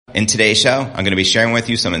In today's show, I'm going to be sharing with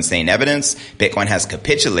you some insane evidence. Bitcoin has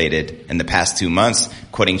capitulated in the past 2 months,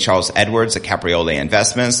 quoting Charles Edwards at Capriole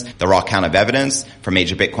Investments. The raw count of evidence for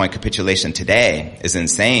major Bitcoin capitulation today is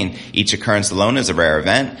insane. Each occurrence alone is a rare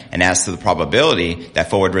event, and as to the probability that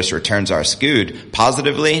forward risk returns are skewed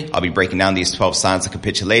positively, I'll be breaking down these 12 signs of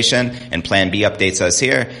capitulation, and Plan B updates us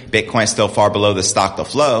here. Bitcoin still far below the stock to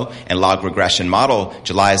flow and log regression model.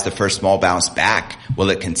 July is the first small bounce back. Will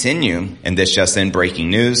it continue? And this just in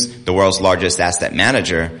breaking news. The world's largest asset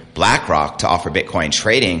manager, BlackRock, to offer Bitcoin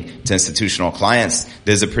trading to institutional clients.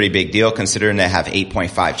 This is a pretty big deal considering they have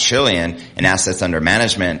 $8.5 trillion in assets under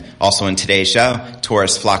management. Also in today's show,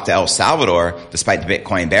 tourists flock to El Salvador despite the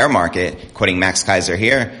Bitcoin bear market. Quoting Max Kaiser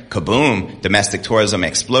here, kaboom, domestic tourism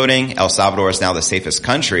exploding. El Salvador is now the safest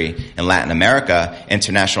country in Latin America.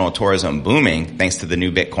 International tourism booming thanks to the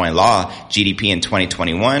new Bitcoin law. GDP in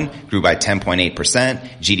 2021 grew by 10.8%.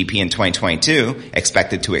 GDP in 2022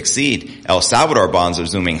 expected to exceed. El Salvador bonds are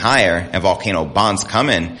zooming higher, and volcano bonds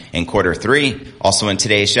coming in Q3. Also in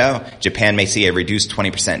today's show, Japan may see a reduced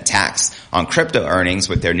 20% tax on crypto earnings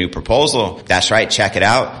with their new proposal. That's right, check it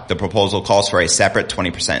out. The proposal calls for a separate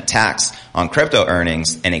 20% tax on crypto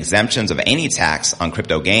earnings and exemptions of any tax on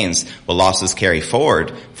crypto gains, with losses carry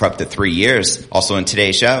forward for up to 3 years. Also in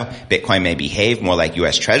today's show, Bitcoin may behave more like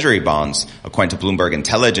U.S. Treasury bonds, according to Bloomberg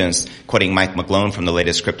Intelligence. Quoting Mike McGlone from the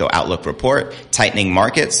latest Crypto Outlook report, tightening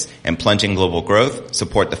markets and plunging global growth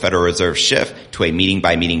support the Federal Reserve's shift to a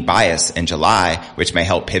meeting-by-meeting bias in July, which may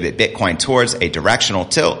help pivot Bitcoin towards a directional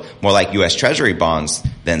tilt, more like U.S. Treasury bonds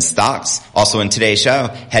than stocks. Also in today's show,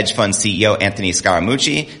 hedge fund CEO Anthony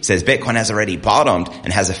Scaramucci says Bitcoin has already bottomed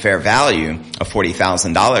and has a fair value of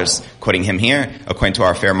 $40,000. Quoting him here, according to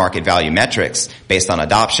our fair market value metrics, based on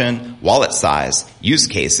adoption, wallet size, use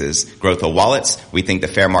cases, growth of wallets, we think the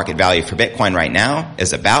fair market value for Bitcoin right now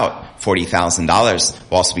is about $40,000.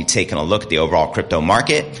 We'll also be taking a look at the overall crypto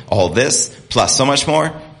market. All this, plus so much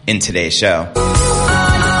more, in today's show.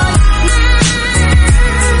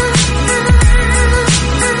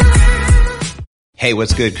 Hey,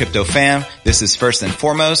 what's good, crypto fam? This is first and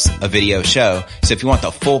foremost a video show. So if you want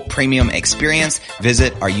the full premium experience,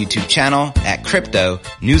 visit our YouTube channel at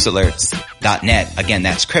cryptonewsalerts.net. Again,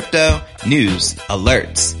 that's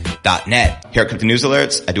cryptonewsalerts.net. Here at Crypto News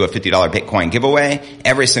Alerts, I do a $50 Bitcoin giveaway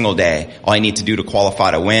every single day. All you need to do to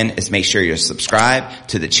qualify to win is make sure you're subscribed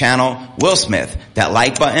to the channel. Will Smith, that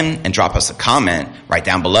like button, and drop us a comment right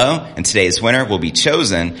down below. And today's winner will be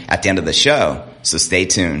chosen at the end of the show. So stay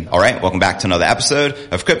tuned. All right, welcome back to another episode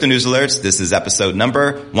of Crypto News Alerts. This is episode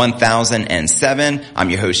number 1007. I'm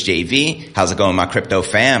your host, JV. How's it going, my crypto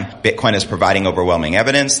fam? Bitcoin is providing overwhelming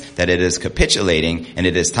evidence that it is capitulating, and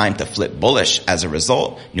it is time to flip bullish as a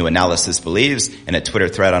result. New analysis believes. In a Twitter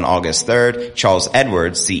thread on August 3rd, Charles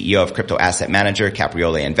Edwards, CEO of crypto asset manager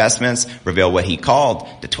Capriole Investments, revealed what he called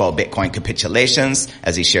the 12 Bitcoin capitulations.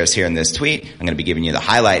 As he shares here in this tweet, I'm going to be giving you the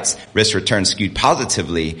highlights. Risk return skewed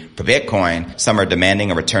positively for Bitcoin. Some are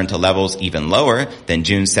demanding a return to levels even lower than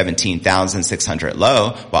June's 17,600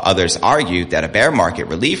 low, while others argue that a bear market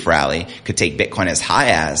relief rally could take Bitcoin as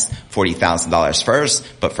high as $40,000 first.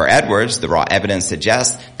 But for Edwards, the raw evidence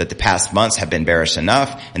suggests that the past months have been bearish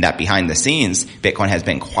enough, and that behind the scenes, Bitcoin has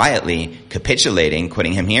been quietly capitulating.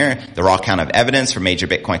 Quoting him here, the raw count of evidence for major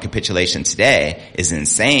Bitcoin capitulation today is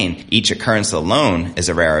insane. Each occurrence alone is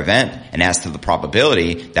a rare event, and as to the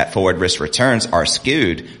probability that forward risk returns are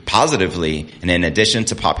skewed positively, and in addition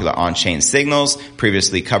to popular on-chain signals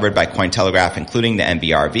previously covered by Cointelegraph, including the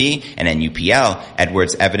NBRV and NUPL,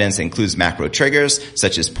 Edwards' evidence includes macro triggers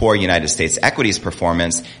such as poor United States equities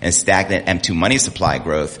performance and stagnant M2 money supply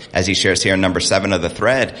growth. As he shares here in number 7 of the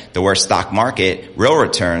thread, the worst stock market, real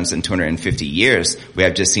returns in 250 years. We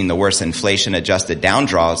have just seen the worst inflation-adjusted down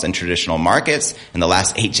draws in traditional markets in the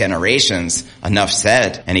last 8 generations. Enough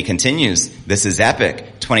said. And he continues, this is epic.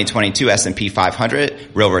 2022 S&P 500,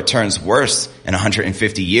 real returns worse in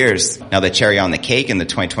 150 years. Now the cherry on the cake in the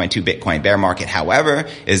 2022 Bitcoin bear market, however,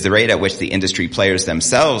 is the rate at which the industry players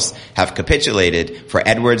themselves have capitulated. For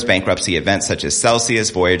Edwards, bankruptcy events such as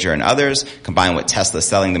Celsius, Voyager, and others, combined with Tesla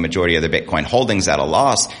selling the majority of their Bitcoin holdings at a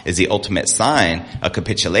loss, is the ultimate sign of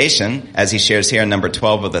capitulation. As he shares here in number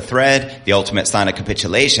 12 of the thread, the ultimate sign of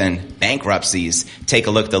capitulation, bankruptcies. Take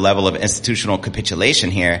a look at the level of institutional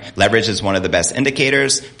capitulation here. Leverage is one of the best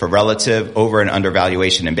indicators for relative over and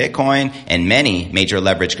undervaluation in Bitcoin, and many major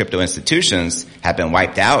leverage crypto institutions have been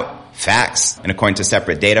wiped out Facts. And according to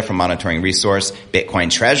separate data from monitoring resource Bitcoin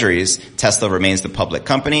Treasuries, Tesla remains the public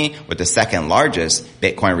company with the second largest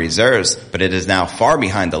Bitcoin reserves, but it is now far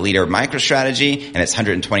behind the leader MicroStrategy and its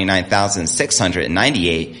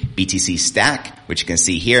 129,698 BTC stack, which you can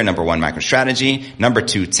see here. Number 1, MicroStrategy. Number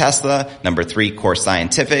 2, Tesla. Number 3, Core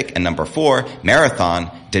Scientific. And number 4, Marathon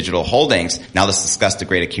Digital Holdings. Now let's discuss the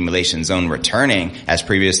Great Accumulation Zone returning. As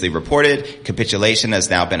previously reported, capitulation has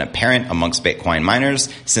now been apparent amongst Bitcoin miners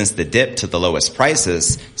since the dip to the lowest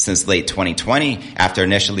prices since late 2020. After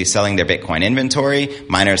initially selling their Bitcoin inventory,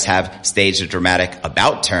 miners have staged a dramatic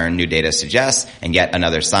about turn, new data suggests, and yet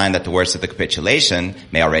another sign that the worst of the capitulation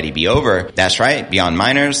may already be over. That's right, beyond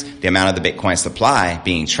miners, the amount of the Bitcoin supply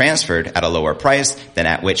being transferred at a lower price than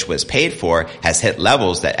at which was paid for has hit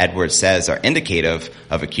levels that Edwards says are indicative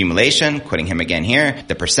of accumulation. Quoting him again here,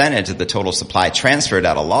 the percentage of the total supply transferred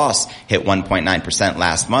at a loss hit 1.9%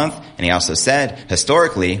 last month. And he also said,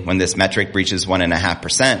 historically, when this metric breaches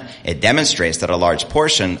 1.5%, it demonstrates that a large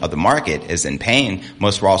portion of the market is in pain.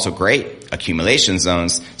 Most were also great accumulation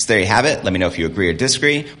zones. So there you have it. Let me know if you agree or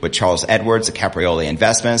disagree with Charles Edwards of Caprioli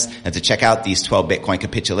Investments. And to check out these 12 Bitcoin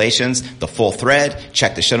capitulations, the full thread,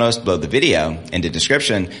 check the show notes below the video in the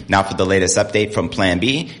description. Now for the latest update from Plan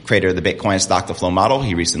B, creator of the Bitcoin stock to flow model.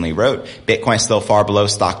 He recently wrote, Bitcoin still far below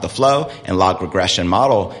stock to flow and log regression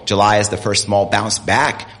model. July is the first small bounce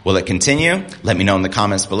back. Will it continue? Let me know in the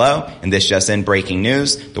comments below. And this just in, breaking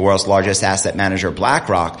news, the world's largest asset manager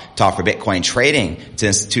BlackRock to offer Bitcoin trading to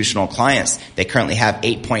institutional clients. They currently have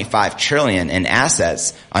 $8.5 trillion in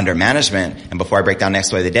assets under management. And before I break down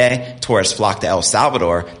next way of the day, tourists flock to El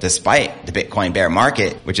Salvador despite the Bitcoin bear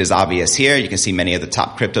market, which is obvious here. You can see many of the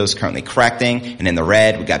top cryptos currently correcting. And in the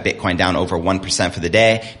red, we got Bitcoin down over 1% for the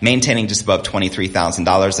day, maintaining just above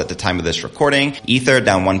 $23,000 at the time of this recording. Ether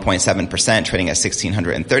down 1.7%, trading at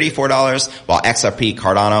 $1,634, while XRP,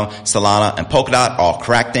 Cardano, Solana, and Polkadot all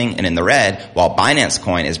correcting and in the red, while Binance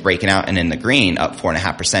Coin is breaking out and in the green, up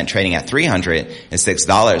 4.5%, trading at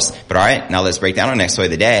 $306. But all right, now let's break down our next way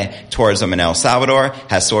of the day. Tourism in El Salvador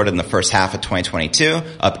has soared in the first half of 2022,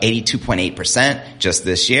 up 82.8% just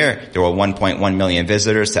this year. There were 1.1 million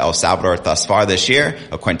visitors to El Salvador thus far this year,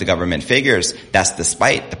 according to government figures. That's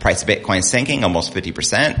despite the price of Bitcoin sinking almost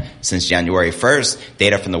 50% since January 1st.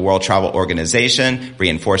 Data from the World Travel Organization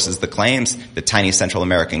reinforces the claims. The tiny Central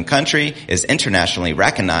American country is internationally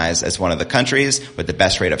recognized as one of the countries with the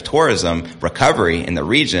best rate of tourism recovery in the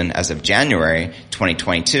region as of January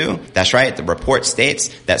 2022. That's right. The report states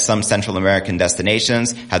that some Central American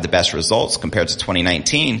destinations had the best results compared to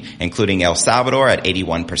 2019, including El Salvador at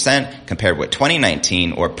 81% compared with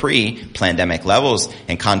 2019 or pre-pandemic levels.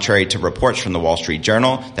 And contrary to reports from the Wall Street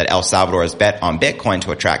Journal that El Salvador's bet on Bitcoin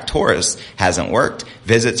to attract tourists hasn't worked.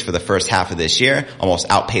 Visits for the first half of this year almost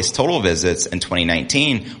outpaced total visits in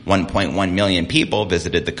 2019. 1.1 million people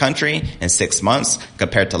visited the country in 6 months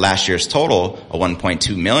compared to last year's total of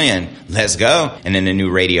 1.2 million. Let's go. And in a new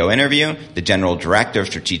radio interview, the General Director of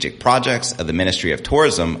Strategic Projects of the Ministry of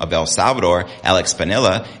Tourism of El Salvador, Alex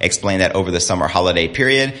Panilla, explained that over the summer holiday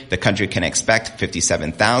period, the country can expect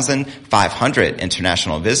 57,500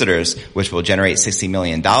 international visitors, which will generate $60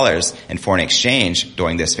 million in foreign exchange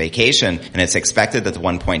during this vacation. And it's expected that the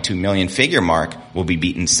 1.2 million figure mark will be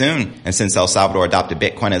beaten soon. And since El Salvador adopted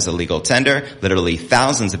Bitcoin as a legal tender, literally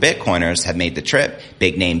thousands of Bitcoiners have made the trip.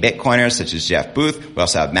 Big name Bitcoiners such as Jeff Booth. We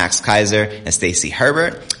also have Max Kaiser and Stacey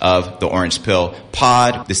Herbert of the Orange Pill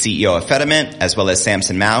Pod, the CEO of Fedimint, as well as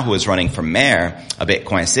Samson Mow, who is running for mayor of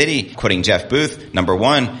Bitcoin City. Quoting Jeff Booth, number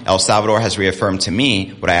 1, El Salvador has reaffirmed to me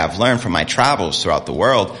what I have learned from my travels throughout the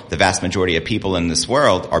world. The vast majority of people in this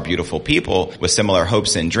world are beautiful people with similar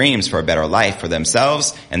hopes and dreams for a better life for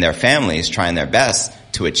themselves and their families, trying their best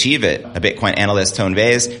to achieve it. A Bitcoin analyst, Tone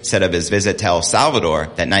Vase, said of his visit to El Salvador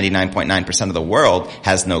that 99.9% of the world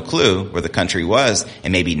has no clue where the country was,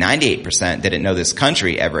 and maybe 98% didn't know this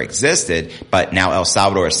country ever existed, but now El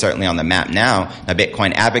Salvador is certainly on the map now. Now,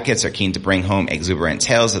 Bitcoin advocates are keen to bring home exuberant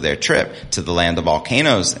tales of their trip to the land of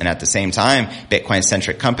volcanoes, and at the same time,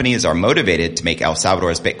 Bitcoin-centric companies are motivated to make El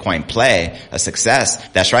Salvador's Bitcoin play a success.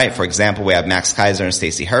 That's right. For example, we have Max Kaiser and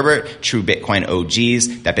Stacey Herbert, true Bitcoin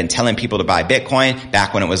OGs that have been telling people to buy Bitcoin back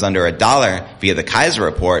when it was under $1 via the Kaiser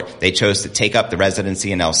Report. They chose to take up the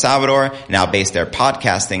residency in El Salvador and now base their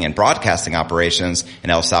podcasting and broadcasting operations in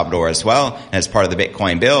El Salvador as well. And as part of the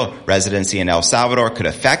Bitcoin bill, residency in El Salvador could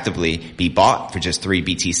effectively be bought for just 3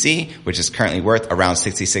 BTC, which is currently worth around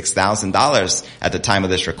 $66,000 at the time of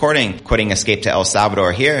this recording. Quitting Escape to El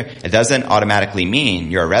Salvador here, it doesn't automatically mean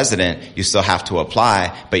you're a resident. You still have to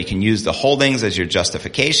apply, but you can use the holdings as your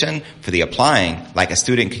justification for the applying. Like a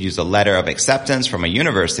student could use a letter of acceptance from a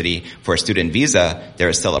university for a student visa, there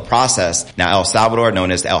is still a process. Now, El Salvador,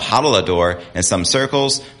 known as El Jalador in some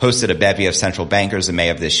circles, hosted a bevy of central bankers in May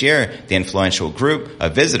of this year. The influential group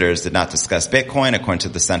of visitors did not discuss Bitcoin, according to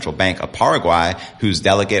the Central Bank of Paraguay, whose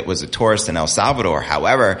delegate was a tourist in El Salvador.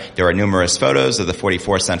 However, there are numerous photos of the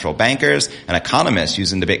 44 central bankers and economists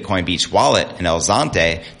using the Bitcoin Beach wallet in El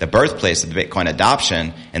Zonte, the birthplace of the Bitcoin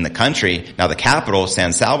adoption in the country. Now, the capital,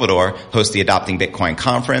 San Salvador, hosts the Adopting Bitcoin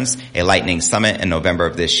Conference, a Lightning Summit in November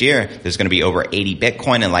of this year. There's going to be over 80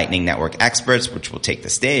 Bitcoin and Lightning Network experts, which will take the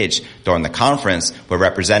stage during the conference with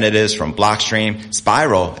representatives from Blockstream,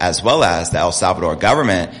 Spiral, as well as the El Salvador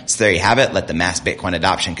government. So there you have it. Let the mass Bitcoin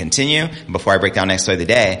adoption continue. And before I break down next story of the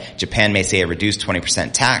day, Japan may see a reduced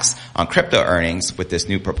 20% tax on crypto earnings with this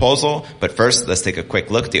new proposal. But first, let's take a quick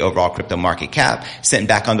look at the overall crypto market cap, sitting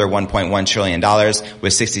back under $1.1 trillion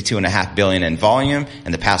with $62.5 billion in volume.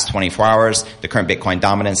 In the past 24 hours, the current Bitcoin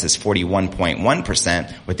dominance is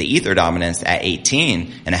 41.1%, with the Ether dominance at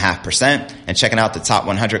 18.5%. And checking out the top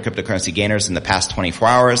 100 cryptocurrency gainers in the past 24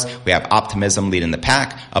 hours, we have Optimism leading the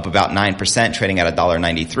pack, up about 9%, trading at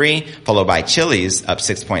 $1.93, followed by Chiliz, up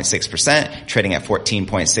 6.6%, trading at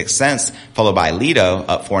 14.6 cents, followed by Lido,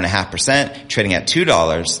 up 4.5%, trading at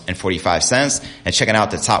 $2.45. And checking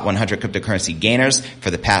out the top 100 cryptocurrency gainers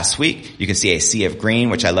for the past week, you can see a sea of green,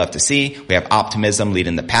 which I love to see. We have Optimism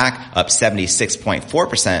leading the pack, up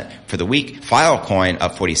 76.4% for the week, Filecoin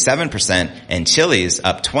up 47%, and Chiliz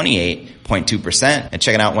up 28.2%. And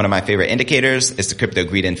checking out one of my favorite indicators is the Crypto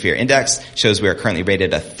Greed and Fear Index. Shows we are currently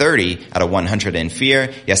rated a 30 out of 100 in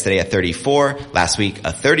fear. Yesterday a 34, last week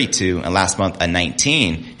a 32, and last month a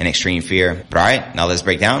 19 in extreme fear. But alright, now let's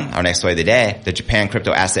break down our next story of the day. The Japan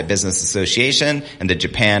Crypto Asset Business Association and the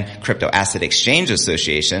Japan Crypto Asset Exchange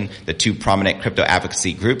Association, the two prominent crypto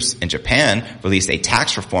advocacy groups in Japan, released a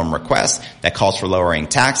tax reform request that calls for lowering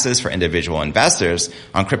taxes for individual investors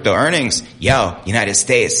on crypto earnings. Yo, United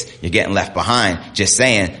States, you're getting left behind. Just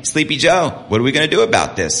saying. Sleepy Joe, what are we going to do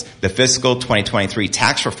about this? The fiscal 2023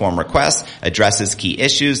 tax reform request addresses key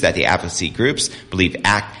issues that the advocacy groups believe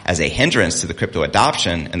act as a hindrance to the crypto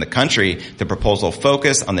adoption in the country. The proposal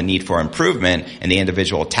focused on the need for improvement in the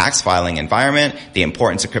individual tax filing environment, the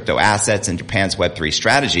importance of crypto assets in Japan's Web3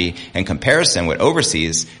 strategy in comparison with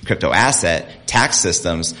overseas crypto asset tax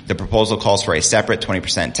systems. The proposal calls for a separate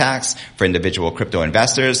 20% tax for individual crypto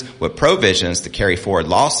investors with provisions to carry forward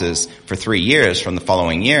losses for 3 years from the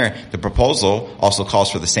following year. The proposal also calls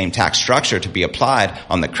for the same tax structure to be applied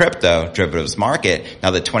on the crypto derivatives market.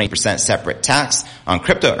 Now, the 20% separate tax on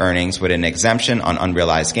crypto earnings with an exemption on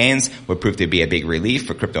unrealized gains would prove to be a big relief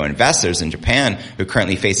for crypto investors in Japan, who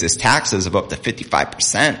currently faces taxes of up to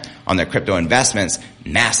 55% on their crypto investments.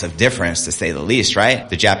 Massive difference, to say the least, right?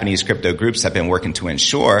 The Japanese crypto groups have been working to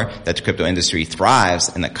ensure that the crypto industry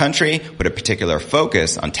thrives in the country with a particular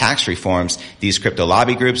focus on tax reforms. These crypto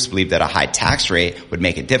lobby groups believe that a high tax rate would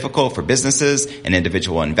make it difficult for businesses and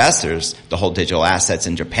individual investors to hold digital assets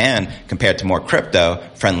in Japan compared to more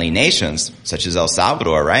crypto-friendly nations, such as El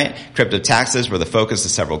Salvador, right? Crypto taxes were the focus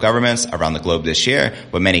of several governments around the globe this year,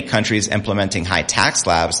 with many countries implementing high tax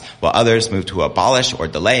slabs, while others moved to abolish or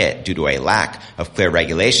delay it due to a lack of clear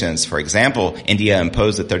regulations. For example, India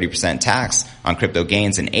imposed a 30% tax on crypto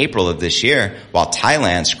gains in April of this year, while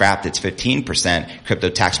Thailand scrapped its 15% crypto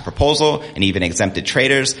tax proposal and even exempted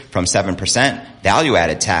traders from 7%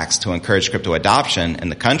 value-added tax to encourage crypto adoption in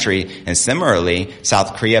the country. And similarly,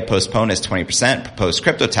 South Korea postponed its 20% proposed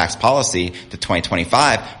crypto tax policy to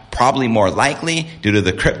 2025, probably more likely due to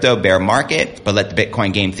the crypto bear market, but let the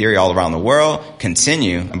Bitcoin game theory all around the world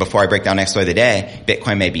continue. And before I break down next story of the day,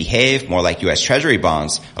 Bitcoin may behave more like U.S. Treasury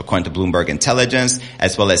bonds, according to Bloomberg Intelligence,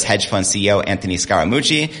 as well as hedge fund CEO Anthony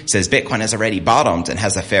Scaramucci says Bitcoin has already bottomed and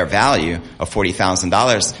has a fair value of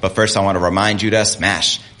 $40,000. But first, I want to remind you to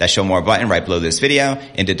smash that show more button right below this video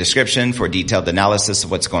in the description for detailed analysis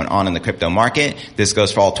of what's going on in the crypto market. This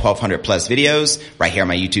goes for all 1,200 plus videos right here on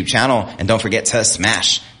my YouTube channel. And don't forget to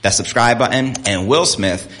smash that subscribe button and Will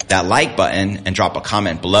Smith that like button and drop a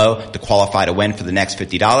comment below to qualify to win for the next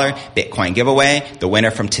 $50 Bitcoin giveaway. The winner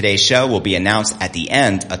from today's show will be announced at the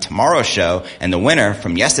end of tomorrow's show, and the winner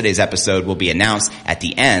from yesterday's episode will be announced at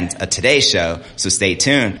the end of today's show. So stay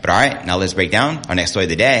tuned. But alright, now let's break down our next story of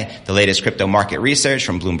the day. The latest crypto market research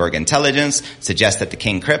from Bloomberg Intelligence suggests that the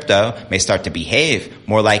king crypto may start to behave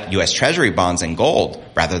more like U.S. Treasury bonds and gold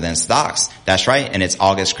rather than stocks. That's right. In its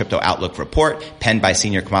August crypto outlook report penned by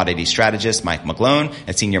senior commodity strategist Mike McGlone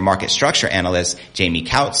and senior market structure analyst Jamie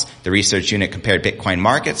Couts. The research unit compared Bitcoin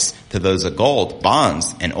markets to those of gold,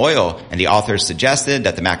 bonds, and oil, and the authors suggested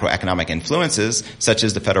that the macroeconomic influences, such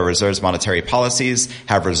as the Federal Reserve's monetary policies,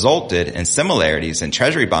 have resulted in similarities in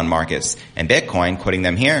treasury bond markets and Bitcoin, quoting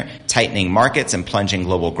them here, tightening markets and plunging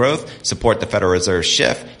global growth support the Federal Reserve's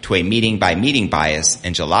shift to a meeting-by-meeting bias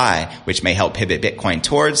in July, which may help pivot Bitcoin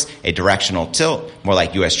towards a directional tilt, more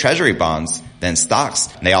like U.S. Treasury bonds than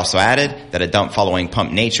stocks. And they also added that a dump following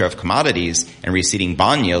pump nature of commodities and receding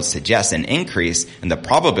bond yields suggests an increase in the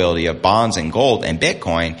probability of bonds and gold and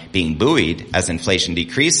Bitcoin being buoyed as inflation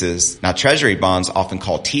decreases. Now, Treasury bonds, often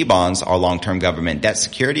called T-bonds, are long-term government debt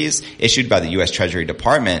securities issued by the U.S. Treasury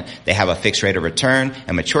Department. They have a fixed rate of return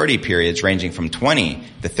and maturity periods ranging from 20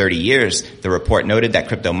 to 30 years. The report noted that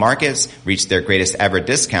crypto markets reached their greatest ever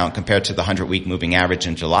discount compared to the 100-week moving average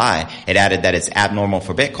in July. It added that it's abnormal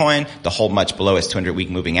for Bitcoin to hold much below its 200-week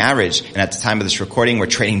moving average. And at the time of this recording, we're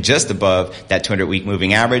trading just above that 200-week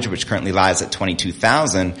moving average, which currently lies at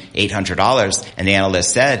 $22,800. And the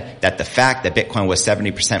analyst said that the fact that Bitcoin was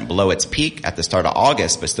 70% below its peak at the start of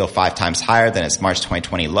August, but still 5 times higher than its March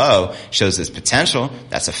 2020 low, shows its potential.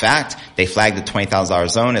 That's a fact. They flagged the $20,000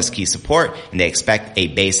 zone as key support, and they expect a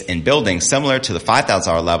base in building similar to the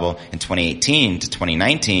 $5,000 level in 2018 to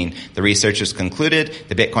 2019. The researchers concluded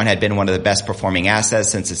that Bitcoin had been one of the best performing assets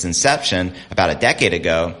since its inception about a decade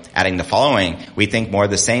ago, adding the following: we think more of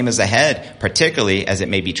the same is ahead, particularly as it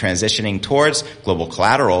may be transitioning towards global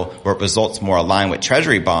collateral where it results more aligned with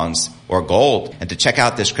treasury bonds or gold. And to check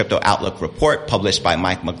out this crypto outlook report published by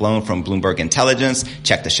Mike McGlone from Bloomberg Intelligence,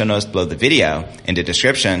 check the show notes below the video in the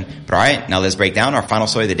description. But alright, now let's break down our final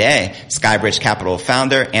story of the day. Skybridge Capital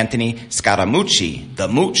founder Anthony Scaramucci, the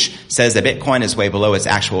Mooch, says that Bitcoin is way below its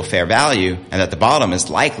actual fair value and that the bottom is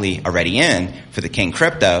likely already in for the King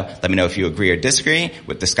Crypto. Let me know if you agree or disagree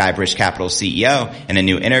with the Skybridge Capital CEO. In a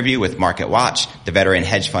new interview with Market Watch, the veteran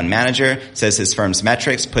hedge fund manager says his firm's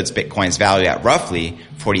metrics puts Bitcoin's value at roughly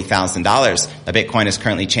 $40,000. Now, Bitcoin is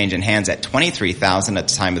currently changing hands at $23,000 at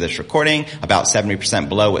the time of this recording, about 70%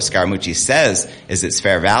 below what Scaramucci says is its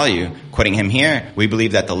fair value. Quoting him here, we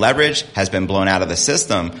believe that the leverage has been blown out of the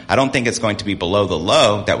system. I don't think it's going to be below the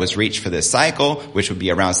low that was reached for this cycle, which would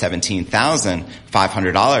be around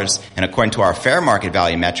 $17,500. And according to our fair market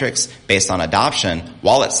value metrics, based on adoption,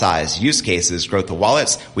 wallet size, use cases, growth of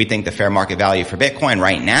wallets, we think the fair market value for Bitcoin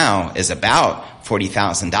right now is about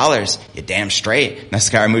 $40,000. You're damn straight. Now,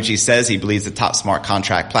 Scaramucci says he believes the top smart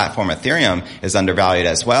contract platform, Ethereum, is undervalued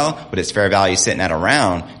as well, with its fair value sitting at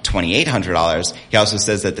around $2,800. He also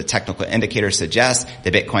says that the technical indicators suggest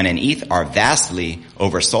that Bitcoin and ETH are vastly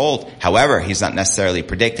oversold. However, he's not necessarily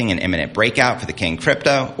predicting an imminent breakout for the King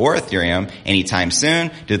Crypto or Ethereum anytime soon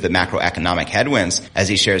due to the macroeconomic headwinds. As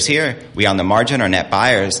he shares here, we on the margin are net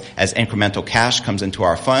buyers. As incremental cash comes into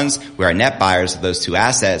our funds, we are net buyers of those two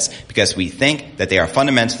assets because we think that they are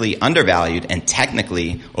fundamentally undervalued and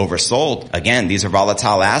technically oversold. Again, these are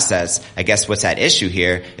volatile assets. I guess what's at issue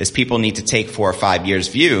here is people need to take 4 or 5 years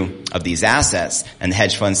view of these assets. And the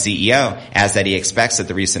hedge fund CEO adds that he expects that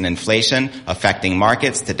the recent inflation affecting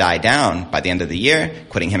markets to die down by the end of the year.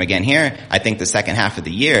 Quoting him again here, I think the second half of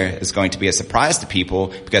the year is going to be a surprise to people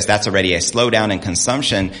because that's already a slowdown in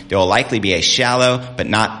consumption. There will likely be a shallow but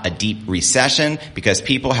not a deep recession because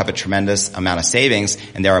people have a tremendous amount of savings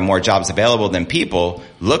and there are more jobs available than people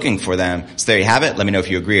looking for them. So there you have it. Let me know if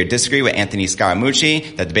you agree or disagree with Anthony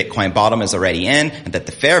Scaramucci that the Bitcoin bottom is already in and that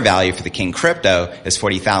the fair value for the King Crypto is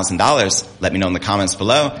 $40,000. Let me know in the comments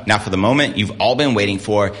below. Now for the moment you've all been waiting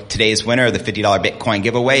for, today's winner of the $50 Bitcoin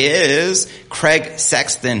giveaway is Craig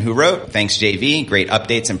Sexton, who wrote, thanks JV, great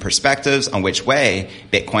updates and perspectives on which way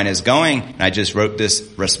Bitcoin is going. And I just wrote this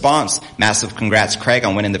response. Massive congrats, Craig,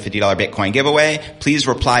 on winning the $50 Bitcoin giveaway. Please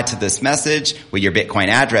reply to this message with your Bitcoin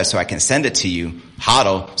address so I can send it to you.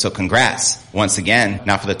 HODL, so congrats once again.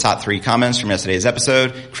 Now for the top 3 comments from yesterday's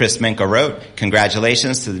episode, Chris Minka wrote,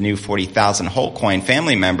 congratulations to the new 40,000 Holtcoin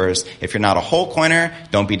family members. If you're not a Holtcoiner,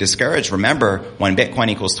 don't be discouraged. Remember, 1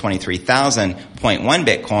 Bitcoin equals 23,000. 0.1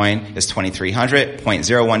 Bitcoin is 2,300.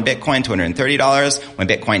 0.01 Bitcoin, $230. When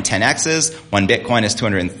Bitcoin 10x's, 1 Bitcoin is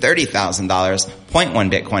 $230,000.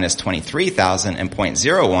 0.1 Bitcoin is 23,000 and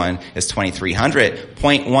 0.01 is 2,300.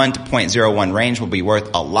 0.1 to 0.01 range will be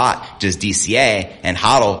worth a lot. Just DCA and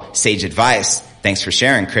HODL, sage advice. Thanks for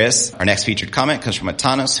sharing, Chris. Our next featured comment comes from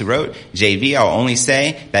Atanas, who wrote, JV, I'll only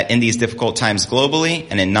say that in these difficult times globally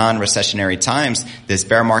and in non-recessionary times, this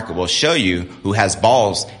bear market will show you who has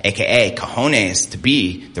balls, aka cojones, to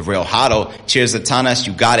be the real hodl. Cheers, Atanas.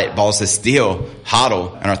 You got it. Balls of steel.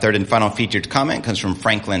 Hodl. And our third and final featured comment comes from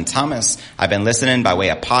Franklin Thomas. I've been listening by way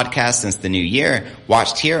of podcast since the new year.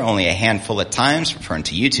 Watched here only a handful of times, referring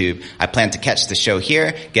to YouTube. I plan to catch the show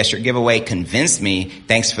here. Guess your giveaway convinced me.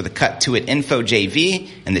 Thanks for the cut to it info, JV,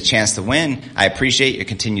 and the chance to win. I appreciate your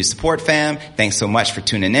continued support, fam. Thanks so much for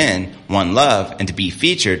tuning in. One love. And to be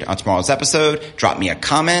featured on tomorrow's episode, drop me a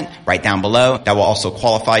comment right down below. That will also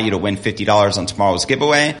qualify you to win $50 on tomorrow's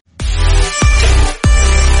giveaway.